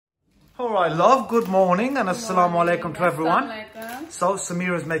Alright love, good morning and assalamu alaikum to everyone. So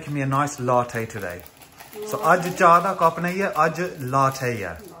Samira is making me a nice latte today. So aaj jada cup nahi hai, aaj latte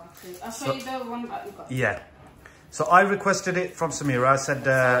hai. I'll show you the one that you got. Yeah. So I requested it from Samira. I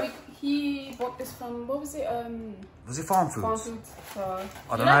said he bought this from, what was it? Was it Farm Foods? Farm Foods.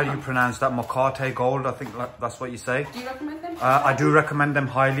 I don't know how you pronounce that. Mokate Gold, I think that's what you say. Do you recommend them? I do recommend them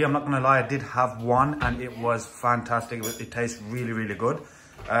highly. I'm not going to lie, I did have one and it was fantastic. It tastes really, really good.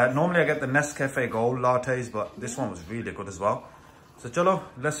 Normally I get the Nescafe Gold lattes, but this one was really good as well. So chalo,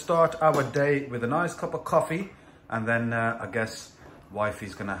 let's start our day with a nice cup of coffee. And then I guess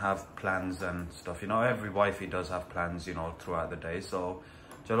wifey's going to have plans and stuff. You know, every wifey does have plans, you know, throughout the day. So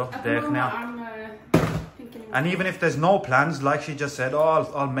chalo, dekh now. And even if there's no plans, like she just said, oh,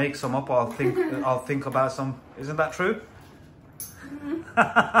 I'll make some up, or I'll think about some. Isn't that true?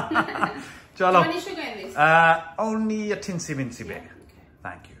 Chalo. How many sugar in this? Only a tinsy mincy bit.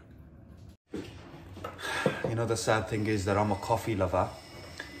 Thank you. You know, the sad thing is that I'm a coffee lover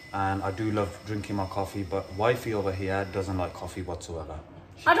and I do love drinking my coffee, but wifey over here doesn't like coffee whatsoever.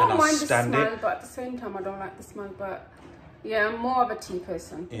 I don't mind the smell, but at the same time I don't like the smell. But yeah, I'm more of a tea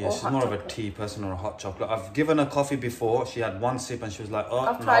person. Yeah, she's more of a tea person or a hot chocolate. I've given her coffee before. She had one sip and she was like, oh,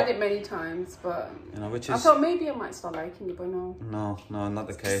 I've tried it many times, but you know, which is, I thought maybe I might start liking it, but no. No, not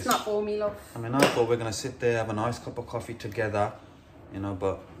the case. It's not for me, love. I mean, I thought we're going to sit there, have a nice cup of coffee together, you know,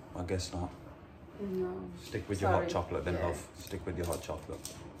 but I guess not. No. Stick with your hot chocolate then, love. Stick with your hot chocolate.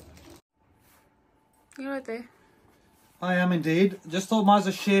 You're right there. I am indeed. Just thought I might as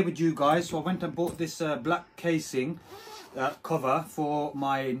well share with you guys. So I went and bought this black casing cover for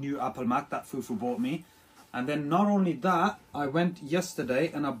my new Apple Mac that Fufu bought me. And then not only that, I went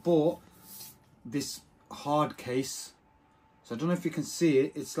yesterday and I bought this hard case. So I don't know if you can see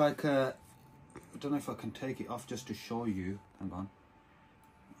it. It's like a, I don't know if I can take it off just to show you. Hang on.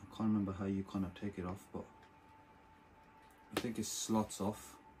 I can't remember how you kind of take it off, but I think it slots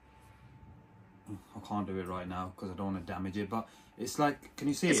off. I can't do it right now because I don't want to damage it, but it's like, can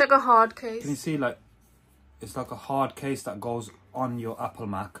you see it's it? Like a hard case. Can you see, like, it's like a hard case that goes on your Apple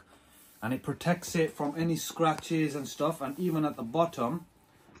Mac and it protects it from any scratches and stuff. And even at the bottom,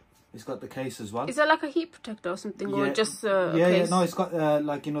 it's got the case as well. Is that like a heat protector or something, yeah, or just a yeah, case? Yeah, no, it's got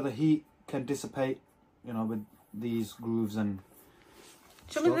like, you know, the heat can dissipate, you know, with these grooves and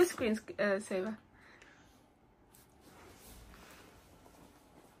show me the screen saver.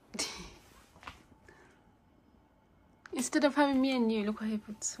 Instead of having me and you, look what he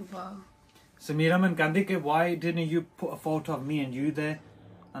puts. Wow. Samira man kehndi ke why didn't you put a photo of me and you there?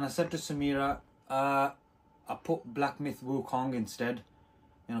 And I said to Samira, I put Black Myth Wukong instead,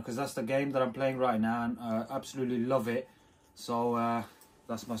 you know, because that's the game that I'm playing right now and I absolutely love it. So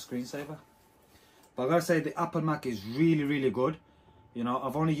that's my screensaver. But I gotta say, the Apple Mac is really, really good. You know,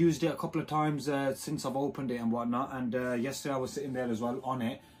 I've only used it a couple of times since I've opened it and whatnot. And yesterday I was sitting there as well on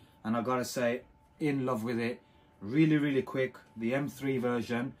it. And I gotta say, in love with it. Really, really quick. The M3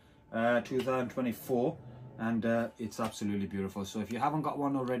 version, 2024. And it's absolutely beautiful. So if you haven't got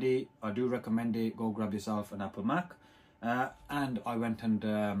one already, I do recommend it. Go grab yourself an Apple Mac. And I went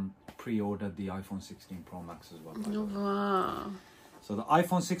and pre-ordered the iPhone 16 Pro Max as well. Wow. So the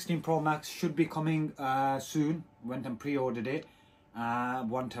iPhone 16 Pro Max should be coming soon. Went and pre-ordered it. 1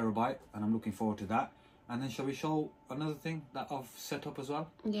 terabyte, and I'm looking forward to that. And then shall we show another thing that I've set up as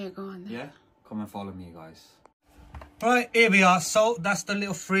well? Yeah, go on then. Yeah, come and follow me, guys. Right, here we are. So that's the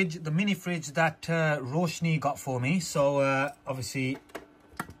little fridge, the mini fridge that Roshni got for me. So obviously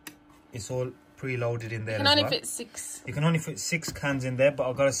it's all preloaded in there. You can only fit 6. You can only fit 6 cans in there, but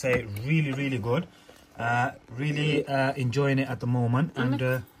I've got to say, really, really good. Really enjoying it at the moment. And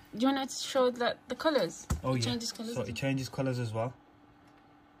do you want to show the colours? Oh, it yeah. Changes colours. So it changes colours as well.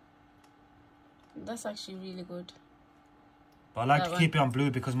 That's actually really good. But I like to keep it on blue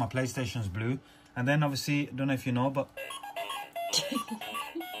because my PlayStation's blue. And then obviously, I don't know if you know, but...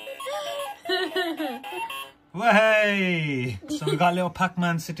 Way! So we got little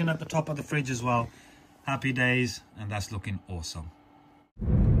Pac-Man sitting at the top of the fridge as well. Happy days. And that's looking awesome.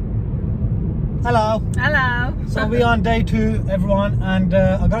 Hello. Hello. So we're on day 2, everyone. And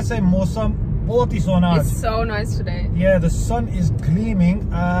I gotta say, it's so nice today. Yeah, the sun is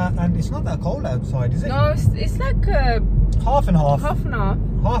gleaming and it's not that cold outside, is it? No, it's like half and half. Half and half.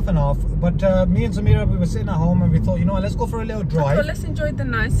 Half and half. But me and Samira, we were sitting at home and we thought, you know what, let's go for a little drive. So let's enjoy the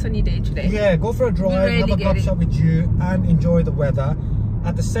nice sunny day today. Yeah, go for a drive, really have a gop shop with you and enjoy the weather.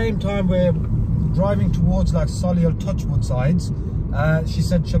 At the same time, we're driving towards like Solihull Touchwood sides. She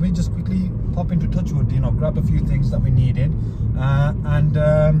said, shall we just quickly pop into Touchwood, you know, grab a few things that we needed.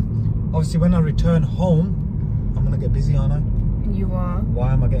 Obviously, when I return home, I'm going to get busy, aren't I? You are.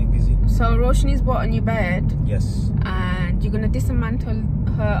 Why am I getting busy? So Roshni's bought a new bed. Yes. And you're gonna dismantle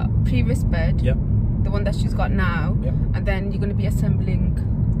her previous bed. Yep. The one that she's got now. Yep. And then you're gonna be assembling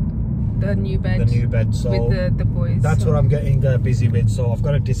the new bed. The new bed. So with the boys. That's what I'm getting busy with. So I've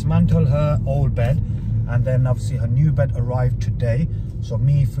got to dismantle her old bed, and then obviously her new bed arrived today. So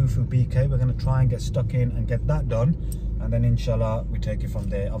me, Fufu, BK, we're gonna try and get stuck in and get that done. And then inshallah we take it from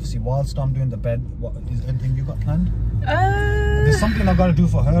there. Obviously whilst I'm doing the bed, what is anything you got planned? There's something I've got to do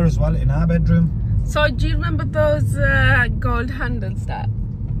for her as well in our bedroom. So do you remember those gold handles that?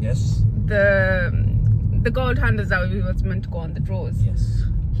 Yes. The gold handles that we was meant to go on the drawers. Yes.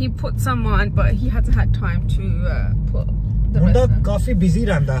 He put some on, but he hasn't had time to put the rest on. Kafi busy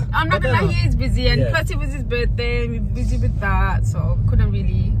randa. I'm not gonna lie, he is busy, and plus it was his birthday, we're busy with that, so we couldn't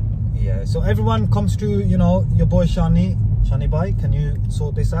really. Yeah, so everyone comes to, you know, your boy Shani Bhai, can you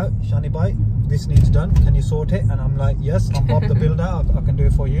sort this out? Shani Bhai, this needs done, can you sort it? And I'm like, yes, I'm Bob the builder, I can do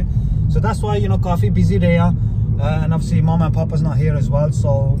it for you. So that's why, you know, Kafi busy there. And obviously mom and papa's not here as well,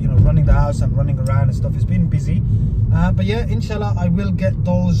 so, you know, running the house and running around and stuff, it's been busy. But yeah, inshallah I will get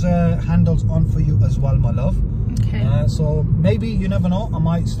those handles on for you as well, my love. Okay. So maybe, you never know, I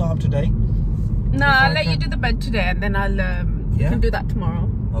might start today. No, I'll let you do the bed today, and then I'll you can do that tomorrow.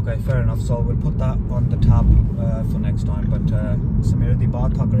 Okay, fair enough. So we'll put that on the tab for next time. But Samira di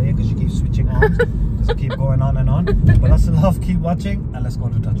baat thak rahi hai because she keeps switching on, because I keep going on and on. But that's enough. Keep watching, and let's go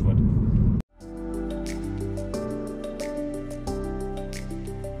to Touchwood.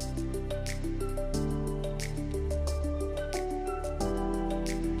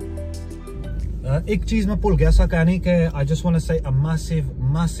 एक चीज मैं भूल गया सा कहने के I just want to say a massive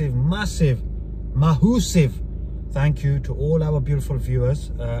thank you to all our beautiful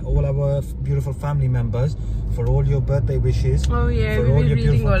viewers, all our beautiful family members, for all your birthday wishes. Oh yeah, for all your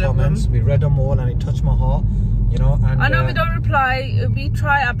beautiful comments. We read them all and it touched my heart, you know. And I know we don't reply, we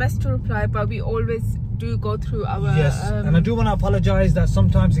try our best to reply, but we always do go through our and I do want to apologize that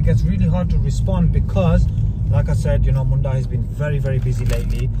sometimes it gets really hard to respond, because like I said, you know, Munda has been very busy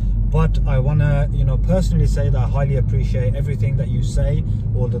lately. But I want to, you know, personally say that I highly appreciate everything that you say,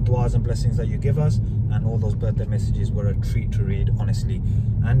 all the duas and blessings that you give us, and all those birthday messages were a treat to read, honestly.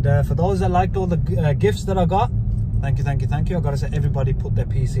 And for those that liked all the gifts that I got, thank you. I gotta say, everybody put their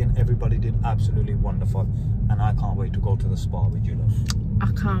piece in, everybody did absolutely wonderful, and I can't wait to go to the spa with you, love.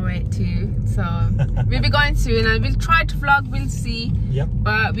 I can't wait to. So we'll be going soon, and we'll try to vlog, we'll see. Yep.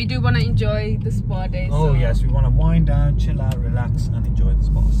 But we do want to enjoy the spa day. Oh yes, we want to wind down, chill out, relax, and enjoy the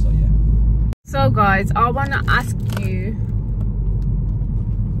spa. So yeah. So guys, I want to ask you.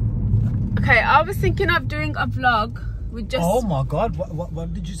 Okay, I was thinking of doing a vlog with just. Oh my God!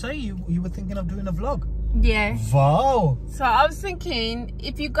 What did you say? You were thinking of doing a vlog? Yeah. Wow. So I was thinking,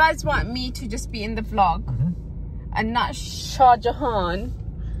 if you guys want me to just be in the vlog and not Shah Jahan,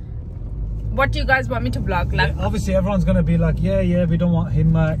 what do you guys want me to vlog? Like, yeah, obviously everyone's gonna be like, yeah, we don't want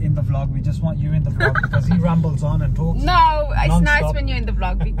him in the vlog. We just want you in the vlog because he rambles on and talks. No, it's nice when you're in the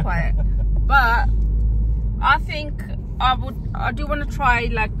vlog. Be quiet. But I think I do want to try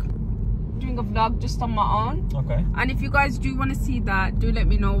like doing a vlog just on my own. Okay. And if you guys do want to see that, do let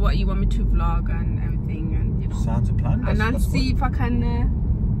me know what you want me to vlog and everything, and you know. Sounds a plan. And I'll see if I can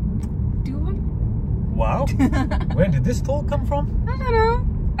do one. Wow. Where did this thought come from? I don't know.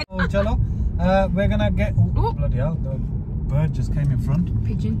 Oh, Jello. We're gonna get. Oh, bloody hell! The bird just came in front.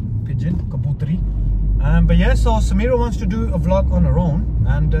 Pigeon, kabutri. But yeah, so Samira wants to do a vlog on her own,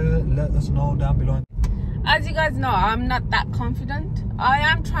 and let us know down below. As you guys know, I'm not that confident. I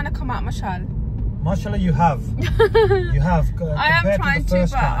am trying to come out mashallah. Mashallah, you have. You have. I am trying to,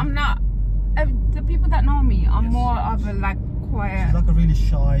 but I'm not. The people that know me, I'm more of a like quiet. She's like a really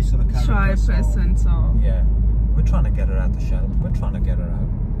shy sort of character. Shy person, so. Yeah, we're trying to get her out the shell. We're trying to get her out.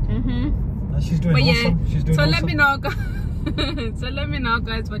 And she's doing awesome. She's doing awesome. Let me know, guys. So let me know,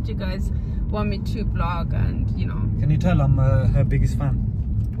 guys, what you guys want me to vlog, and you know. Can you tell I'm her biggest fan?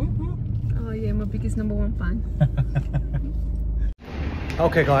 Oh yeah, my biggest #1 fan.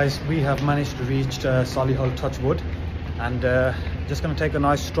 Okay guys, we have managed to reach Solihull Touchwood, and just going to take a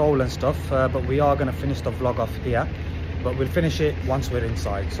nice stroll and stuff, but we are going to finish the vlog off here, but we'll finish it once we're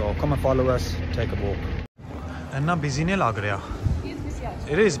inside. So come and follow us, take a walk. And now busy nahi lag raha.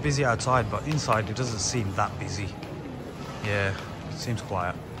 It is busy outside, but inside it doesn't seem that busy. Yeah, it seems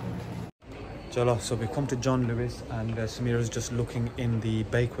quiet. Chalo, so we've come to John Lewis, and Samira's just looking in the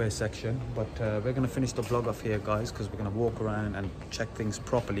bakeware section, but we're going to finish the vlog off here, guys, because we're going to walk around and check things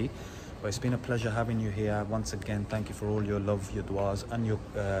properly. But it's been a pleasure having you here once again. Thank you for all your love, your duas, and your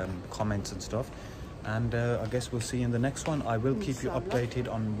comments and stuff. And I guess we'll see you in the next one. I will keep you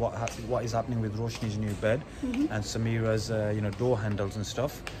updated on what is happening with Roshni's new bed and Samira's door handles and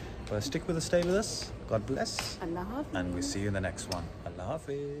stuff. But stick with us, stay with us. God bless. Allah Hafiz. And we'll see you in the next one. Allah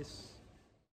Hafiz.